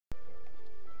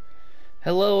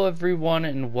Hello everyone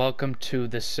and welcome to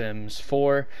The Sims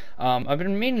 4. I've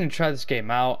been meaning to try this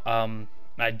game out.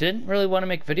 I didn't really want to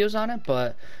make videos on it,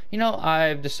 but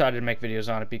I've decided to make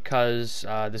videos on it because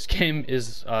this game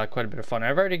is quite a bit of fun.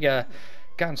 I've already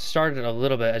gotten started a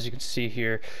little bit, as you can see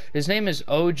here. His name is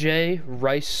O.J.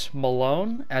 Rice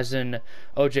Malone, as in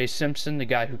O.J. Simpson, the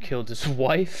guy who killed his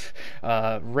wife.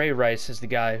 Ray Rice is the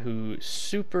guy who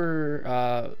sucker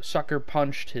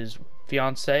punched his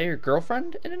fiance or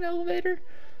girlfriend in an elevator.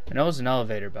 I know it was an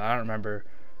elevator, but I don't remember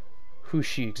who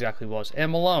she exactly was.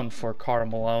 And Malone for Karl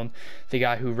Malone, the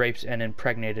guy who raped and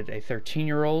impregnated a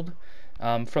 13-year-old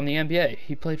from the NBA.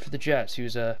 He played for the Jazz. He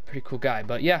was a pretty cool guy.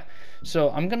 But yeah, so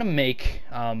I'm gonna make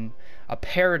a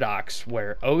paradox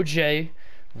where OJ,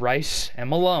 Rice, and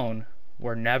Malone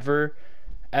were never,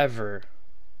 ever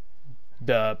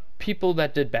the people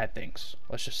that did bad things.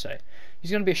 Let's just say.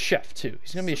 He's gonna be a chef too.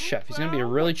 He's gonna be a chef. He's gonna be a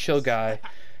really chill guy,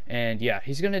 and yeah,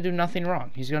 he's gonna do nothing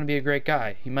wrong. He's gonna be a great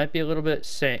guy. He might be a little bit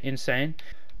insane.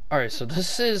 All right, so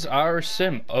this is our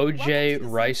sim, OJ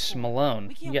Rice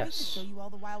Malone. Yes. Show you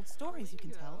all the wild stories you can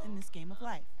tell in this game of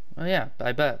life. Oh yeah,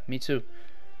 I bet. Me too.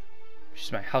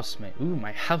 She's my housemate. Ooh,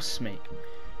 my housemate.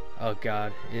 Oh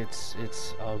god, it's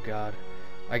oh god.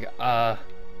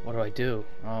 What do I do?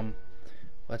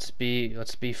 Let's be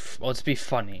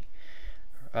funny.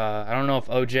 I don't know if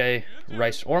OJ,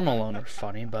 Rice, or Malone are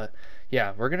funny, but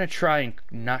yeah, we're gonna try and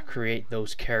not create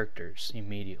those characters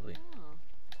immediately.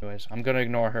 Anyways, I'm gonna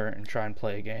ignore her and try and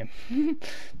play a game.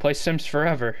 Play Sims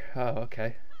Forever. Oh,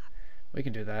 okay. We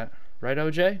can do that. Right,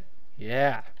 OJ?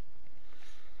 Yeah.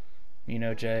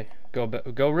 OJ.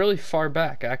 Go really far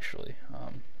back, actually.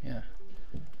 Yeah.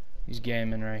 He's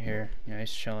gaming right here. Yeah,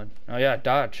 he's chilling. Oh, yeah,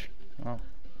 dodge. Oh.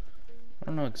 I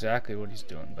don't know exactly what he's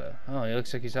doing, but oh, he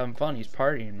looks like he's having fun. He's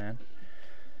partying, man.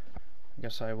 I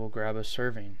guess I will grab a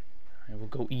serving. I will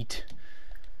go eat.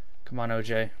 Come on,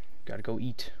 OJ. Gotta go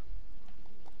eat.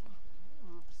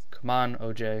 Come on,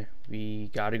 OJ. We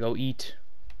gotta go eat.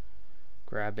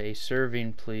 Grab a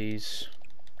serving, please.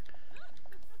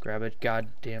 Grab a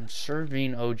goddamn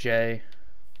serving, OJ.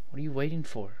 What are you waiting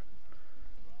for?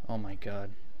 Oh my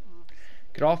god.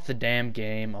 Get off the damn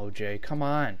game, OJ. Come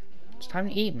on. It's time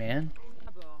to eat, man.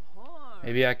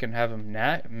 Maybe I can have him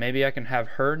nag. Maybe I can have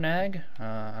her nag.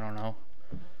 I don't know.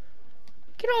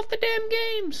 Get off the damn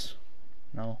games.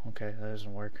 No, okay, that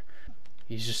doesn't work.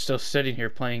 He's just still sitting here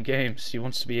playing games. He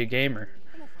wants to be a gamer.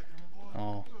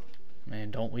 Oh, man,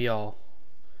 don't we all?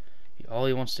 All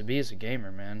he wants to be is a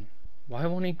gamer, man. Why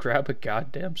won't he grab a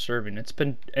goddamn serving? It's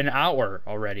been an hour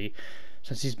already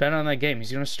since he's been on that game.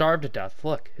 He's gonna starve to death.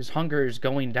 Look, his hunger is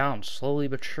going down slowly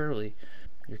but surely.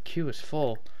 Your queue is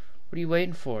full. What are you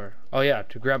waiting for? Oh yeah,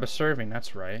 to grab a serving,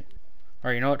 that's right.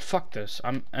 Alright, you know what? Fuck this.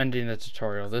 I'm ending the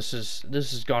tutorial. This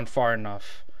has gone far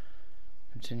enough.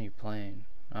 Continue playing.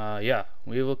 Yeah,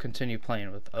 we will continue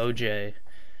playing with OJ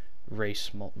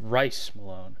Rice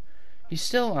Malone. He's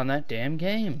still on that damn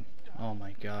game. Oh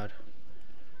my god.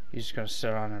 He's just gonna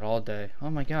sit on it all day. Oh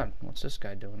my god, what's this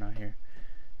guy doing out here?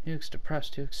 He looks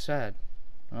depressed, he looks sad.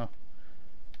 Oh.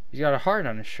 He's got a heart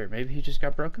on his shirt. Maybe he just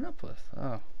got broken up with.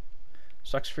 Oh.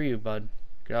 Sucks for you, bud.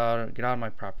 Get out of my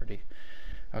property.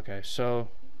 Okay, so...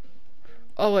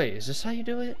 Oh, wait. Is this how you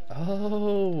do it?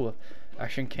 Oh.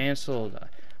 Action canceled.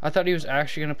 I thought he was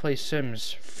actually going to play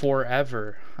Sims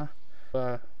Forever. Huh?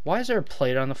 Why is there a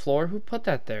plate on the floor? Who put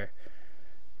that there?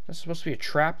 That's supposed to be a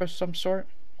trap of some sort?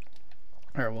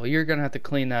 Alright, well, you're going to have to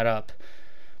clean that up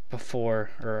before,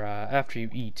 or after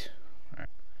you eat. Alright.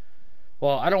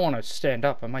 Well, I don't want to stand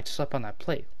up. I might slip on that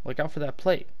plate. Look out for that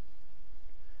plate.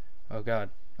 Oh god.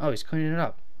 Oh, he's cleaning it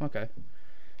up. Okay.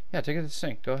 Yeah, take it to the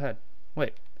sink. Go ahead.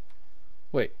 Wait.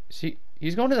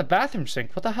 He's going to the bathroom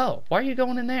sink. What the hell? Why are you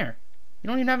going in there? You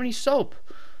don't even have any soap.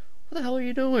 What the hell are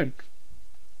you doing?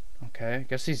 Okay, I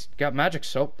guess he's got magic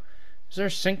soap. Is there a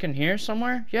sink in here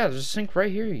somewhere? Yeah, there's a sink right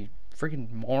here, you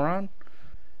freaking moron.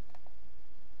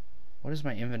 What is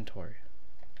my inventory?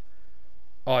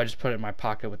 Oh, I just put it in my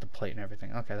pocket with the plate and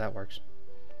everything. Okay, that works.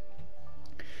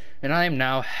 And I am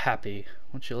now happy.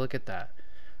 Won't you look at that?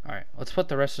 Alright, let's put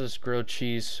the rest of this grilled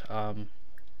cheese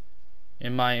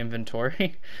in my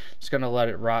inventory. Just gonna let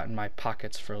it rot in my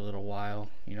pockets for a little while,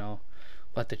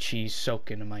 let the cheese soak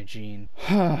into my jeans.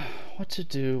 What to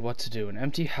do? An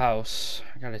empty house.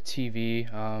 I got a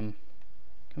TV. Can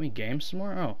we game some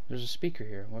more? Oh, there's a speaker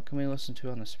here. What can we listen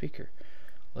to on the speaker?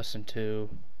 Let's listen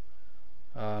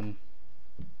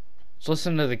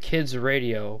to the kids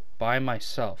radio by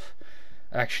myself.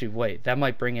 Actually, wait, that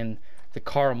might bring in the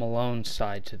Karl Malone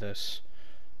side to this.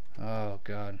 Oh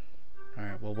god.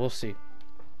 Alright, well, we'll see.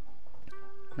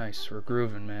 Nice, we're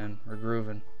grooving, man. We're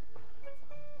grooving.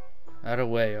 Out of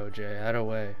way, OJ. Out of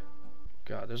way.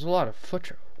 God, there's a lot of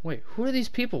foot. Wait, who are these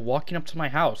people walking up to my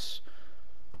house?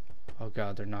 Oh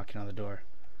God, they're knocking on the door.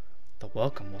 The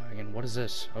welcome wagon. What is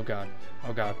this? Oh God.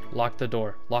 Oh God. Lock the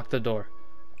door. Lock the door.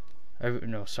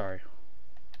 No, sorry.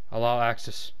 Allow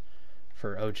access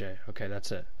for OJ. Okay,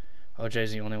 that's it.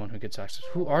 OJ's the only one who gets access.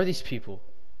 Who are these people?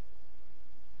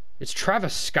 It's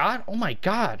Travis Scott? Oh my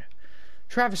God.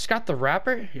 Travis Scott the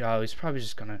rapper? Yeah, he's probably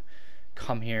just gonna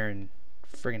come here and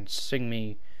friggin' sing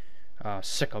me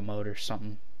Sicko Mode or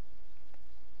something.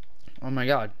 Oh my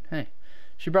God. Hey,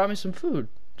 she brought me some food.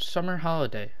 Summer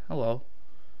holiday. Hello.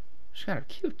 She's kind of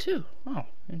cute too. Oh,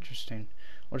 interesting.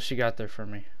 What does she got there for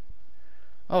me?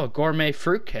 Oh, a gourmet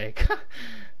fruitcake.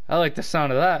 I like the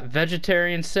sound of that.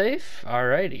 Vegetarian safe? Alrighty.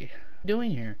 What are you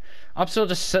doing here? I'm still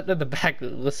just sitting in the back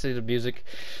listening to music,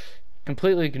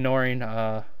 completely ignoring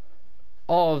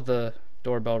all of the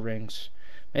doorbell rings.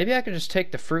 Maybe I could just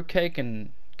take the fruitcake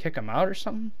and kick them out or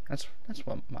something? That's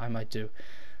what I might do.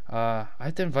 I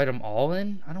have to invite them all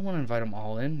in? I don't want to invite them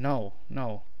all in. No,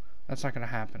 no. That's not going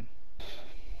to happen.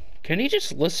 Can he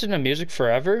just listen to music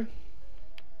forever?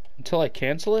 Until I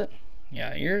cancel it?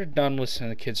 Yeah, you're done listening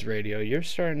to kids' radio. You're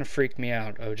starting to freak me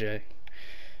out, OJ.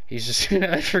 He's just...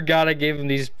 I forgot I gave him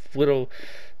these little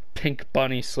pink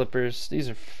bunny slippers. These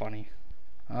are funny.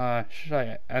 Should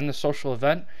I end the social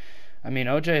event? I mean,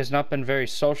 OJ has not been very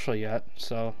social yet,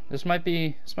 so this might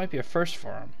be a first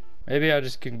for him. Maybe I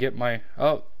just can get my...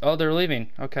 Oh, they're leaving.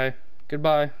 Okay.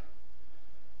 Goodbye.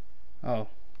 Oh.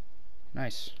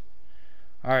 Nice.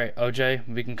 Alright, OJ,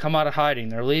 we can come out of hiding.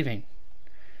 They're leaving.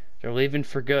 They're leaving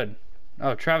for good.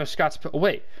 Oh, Travis Scott's... Oh,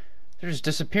 wait. They're just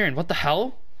disappearing. What the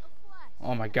hell?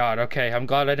 Oh my God. Okay, I'm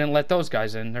glad I didn't let those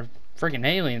guys in. They're friggin'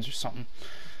 aliens or something.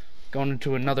 Going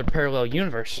into another parallel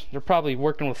universe. They're probably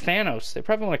working with Thanos. They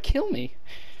probably want to kill me.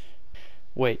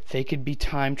 Wait, they could be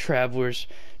time travelers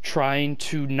trying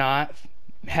to not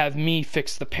have me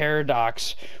fix the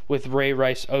paradox with Ray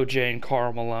Rice, OJ, and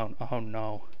Karl Malone. Oh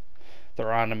no.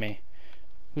 They're on to me.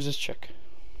 Who's this chick?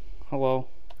 Hello?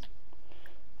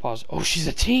 Pause. Oh, she's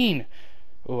a teen!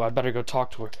 Oh, I better go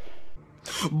talk to her.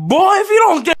 Boy, if you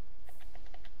don't get...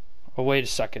 Oh, wait a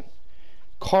second.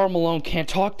 Karl Malone can't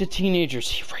talk to teenagers.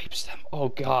 He rapes them. Oh,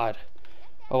 God.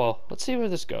 Oh, well. Let's see where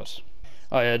this goes.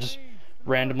 Oh, yeah, just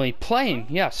randomly playing.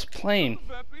 Yes, playing.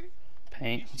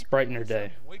 Paint. Let's brighten her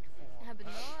day.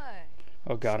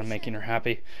 Oh, God, I'm making her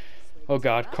happy. Oh,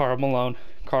 God, Karl Malone.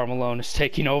 Karl Malone is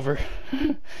taking over.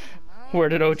 Where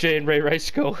did OJ and Ray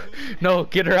Rice go? No,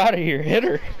 get her out of here. Hit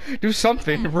her. Do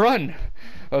something. Run.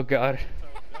 Oh, God.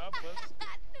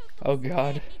 Oh,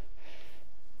 God.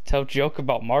 Tell joke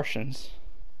about Martians.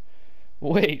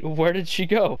 Wait, where did she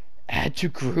go? Add to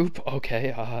group?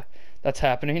 Okay, that's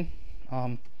happening.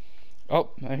 Oh,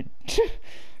 I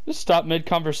just stop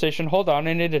mid-conversation. Hold on,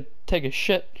 I need to take a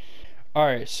shit.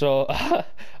 Alright, so,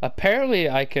 apparently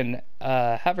I can,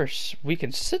 have her, we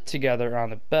can sit together on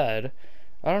the bed.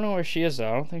 I don't know where she is,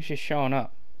 though. I don't think she's showing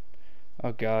up.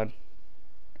 Oh, God.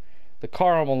 The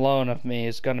Karl Malone of me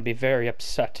is gonna be very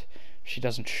upset if she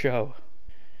doesn't show.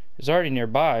 Is already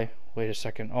nearby. Wait a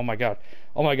second. Oh my God.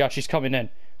 Oh my God, she's coming in.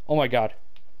 Oh my God.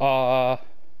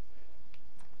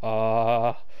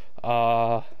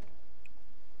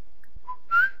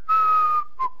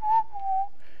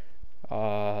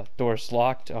 Door's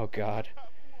locked. Oh God.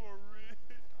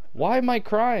 Why am I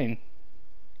crying?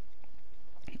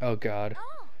 Oh God.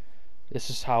 This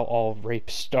is how all rape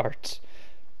starts.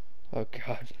 Oh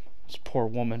God. This poor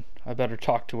woman. I better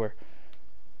talk to her.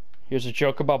 Here's a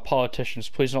joke about politicians.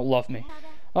 Please don't love me.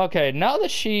 Okay, now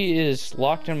that she is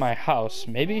locked in my house,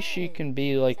 maybe she can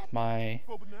be like my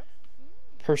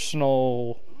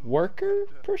personal worker,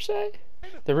 per se?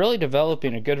 They're really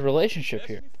developing a good relationship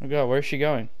here. Oh God, where's she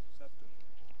going?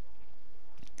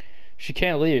 She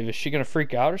can't leave. Is she gonna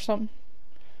freak out or something?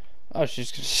 Oh,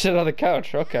 she's gonna sit on the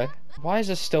couch. Okay. Why is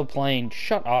this still playing?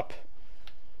 Shut up.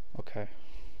 Okay.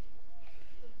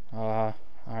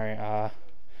 Alright,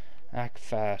 act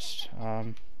fast.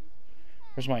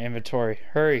 Where's my inventory?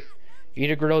 Hurry.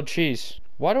 Eat a grilled cheese.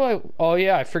 Why do I... Oh,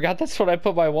 yeah, I forgot that's what I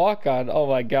put my walk on. Oh,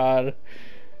 my God.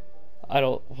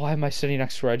 Why am I sitting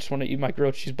next to her? I just want to eat my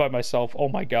grilled cheese by myself. Oh,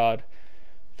 my God.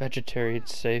 Vegetarian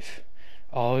safe.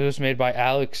 Oh, it was made by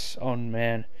Alex. Oh,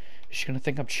 man. Is she going to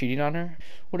think I'm cheating on her?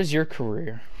 What is your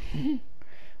career?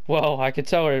 Well, I could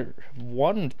tell her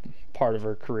one part of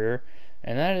her career,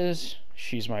 and that is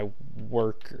she's my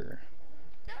worker.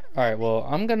 Alright, well,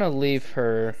 I'm gonna leave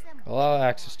her, allow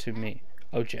access to me,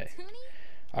 OJ.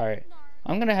 Alright,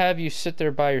 I'm gonna have you sit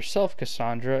there by yourself,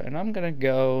 Cassandra, and I'm gonna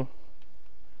go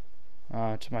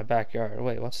to my backyard.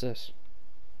 Wait, what's this?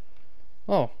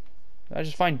 Oh, Did I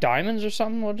just find diamonds or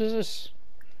something? What is this?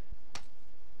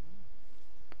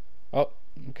 Oh,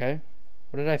 okay.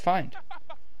 What did I find?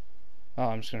 Oh,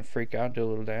 I'm just gonna freak out, do a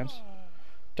little dance.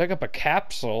 Dug up a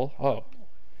capsule. Oh.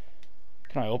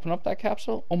 Can I open up that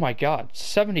capsule? Oh my god,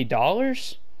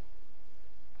 $70?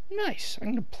 Nice.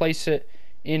 I'm gonna place it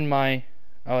in my...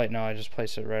 Oh wait, no, I just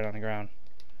placed it right on the ground.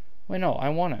 Wait, no, I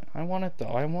want it. I want it though.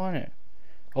 I want it.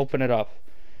 Open it up.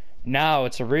 Now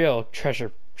it's a real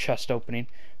treasure chest opening.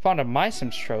 Found a My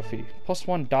Sims trophy.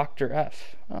 +1 Dr.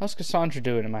 F. How's Cassandra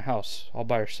doing in my house? All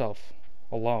by herself.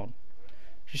 Alone.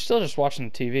 She's still just watching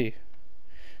the TV.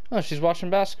 Oh, she's watching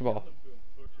basketball.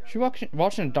 She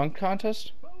watching a dunk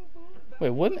contest? Wait,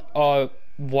 women? Oh,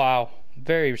 wow.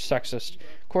 Very sexist.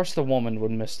 Of course the woman would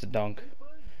miss the dunk.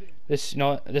 This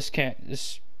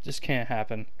can't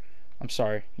happen. I'm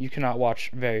sorry. You cannot watch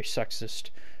very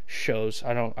sexist shows.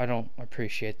 I don't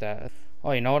appreciate that.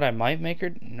 Oh, you know what I might make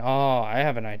her? No, I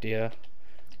have an idea.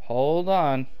 Hold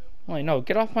on. Wait, no,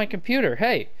 get off my computer.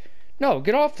 Hey. No,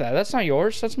 get off that. That's not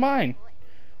yours. That's mine.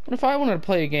 What if I wanted to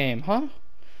play a game, huh?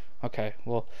 Okay,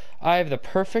 well, I have the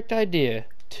perfect idea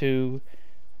to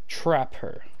trap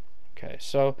her. Okay,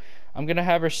 so I'm gonna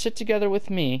have her sit together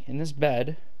with me in this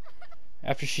bed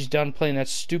after she's done playing that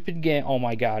stupid game. Oh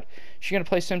my god. She's gonna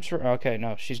play Sims for... Okay,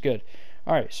 no, she's good.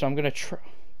 Alright, so I'm gonna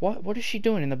What is she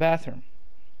doing in the bathroom?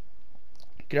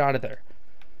 Get out of there.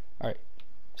 Alright.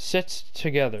 Sit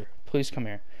together. Please come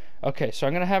here. Okay, so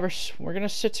I'm gonna have her... We're gonna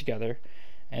sit together.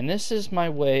 And this is my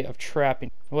way of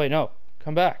trapping... Wait, no.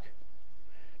 Come back.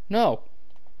 No.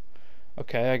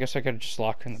 Okay, I guess I could just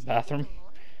lock her in the bathroom.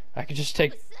 I could just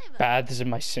take baths in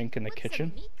my sink in the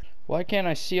kitchen. Why can't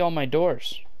I see all my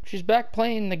doors? She's back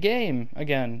playing the game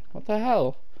again. What the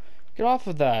hell? Get off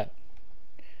of that.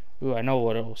 Ooh, I know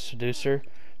what will seduce her.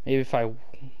 Maybe if I...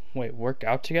 Wait, work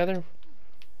out together?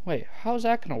 Wait, how's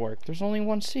that gonna work? There's only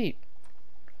one seat.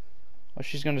 Oh,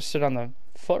 she's gonna sit on the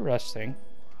footrest thing.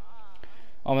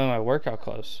 I'm in my workout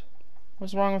clothes.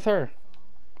 What's wrong with her?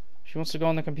 She wants to go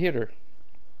on the computer.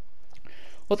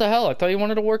 What the hell? I thought you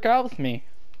wanted to work out with me.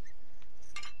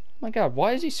 Oh my god,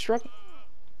 why is he struggling?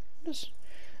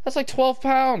 That's like 12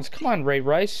 pounds. Come on, Ray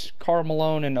Rice, Karl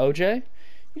Malone, and OJ.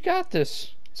 You got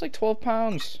this. It's like 12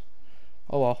 pounds.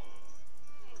 Oh well.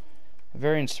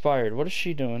 Very inspired. What is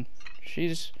she doing?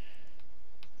 She's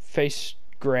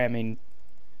face-gramming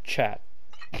chat.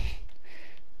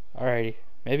 Alrighty.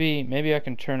 Maybe I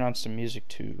can turn on some music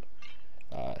to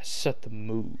set the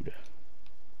mood.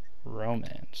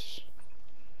 Romance.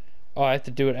 Oh, I have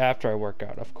to do it after I work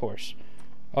out, of course.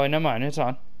 Oh, never mind. It's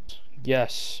on.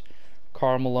 Yes.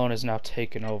 Karl Malone has now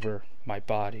taken over my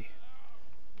body.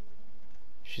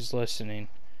 She's listening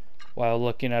while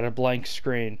looking at a blank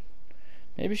screen.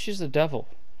 Maybe she's the devil.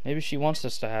 Maybe she wants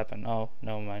this to happen. Oh,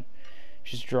 never mind.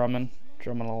 She's drumming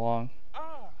along.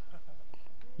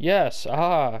 Yes,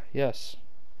 yes.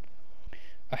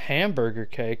 A hamburger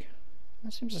cake?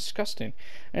 That seems disgusting.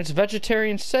 And it's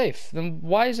vegetarian safe. Then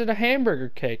why is it a hamburger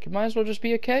cake? It might as well just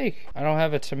be a cake. I don't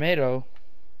have a tomato.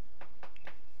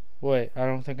 Wait, I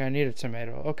don't think I need a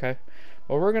tomato. Okay.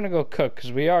 Well, we're gonna go cook,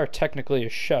 because we are technically a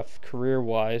chef,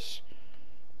 career-wise.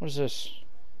 What is this?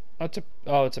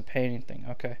 Oh, it's a painting thing.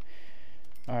 Okay.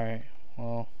 Alright.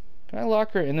 Well, can I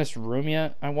lock her in this room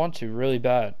yet? I want to, really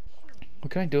bad.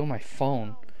 What can I do on my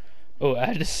phone? Oh,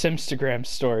 add a Simstagram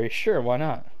story. Sure, why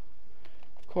not?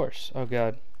 Of course. Oh,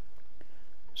 God.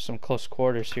 Some close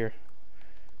quarters here.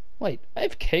 Wait, I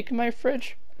have cake in my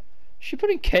fridge? Is she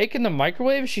putting cake in the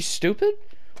microwave? Is she stupid?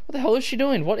 What the hell is she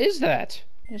doing? What is that?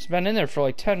 It's been in there for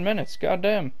like 10 minutes.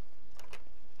 Goddamn.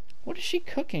 What is she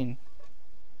cooking?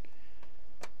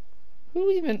 Who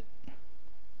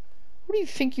do you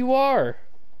think you are?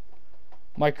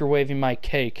 Microwaving my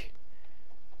cake.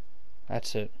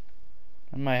 That's it.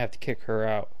 I might have to kick her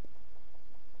out.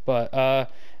 But,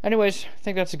 anyways, I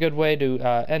think that's a good way to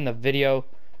end the video.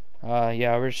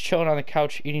 Yeah, we're just chilling on the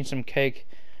couch, eating some cake.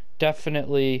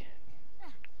 Definitely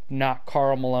not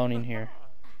Karl Maloning here.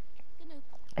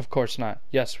 Of course not.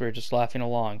 Yes, we're just laughing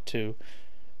along to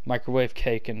microwave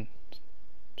cake and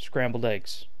scrambled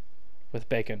eggs with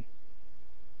bacon.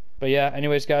 But yeah,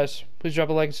 anyways, guys, please drop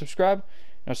a like and subscribe.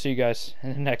 And I'll see you guys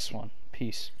in the next one.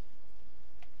 Peace.